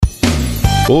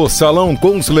O Salão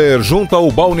Kunzler, junto ao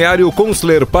Balneário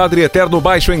Kunzler, Padre, Eterno,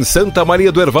 Baixo, em Santa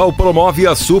Maria do Herval, promove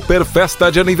a super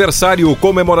festa de aniversário,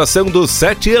 comemoração dos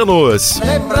 7 anos.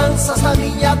 Lembranças da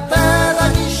minha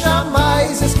terra que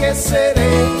jamais esquecerei.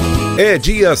 É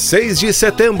dia 6 de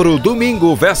setembro,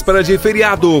 domingo, véspera de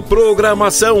feriado.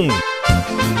 Programação: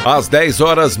 às 10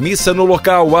 horas, missa no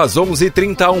local. Às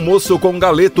 11h30, almoço com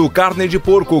galeto, carne de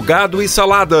porco, gado e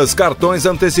saladas. Cartões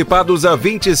antecipados a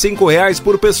R$25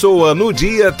 por pessoa. No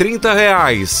dia,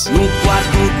 R$30. No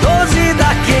quarto 12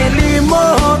 daquele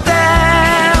motel.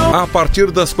 A partir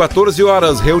das 14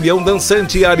 horas, reunião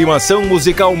dançante, animação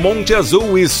musical Monte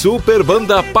Azul e super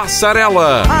banda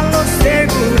Passarela. Alô,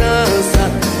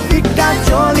 segurança, fica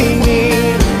de olho em mim.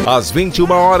 Às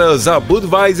 21 horas, a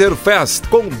Budweiser Fest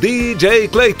com DJ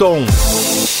Clayton.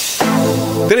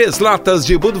 3 latas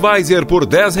de Budweiser por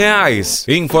R$10.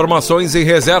 Informações e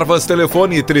reservas,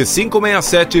 telefone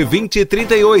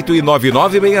 3567-2038 e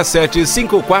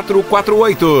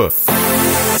 9967-5448.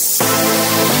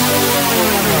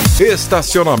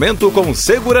 Estacionamento com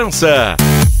segurança.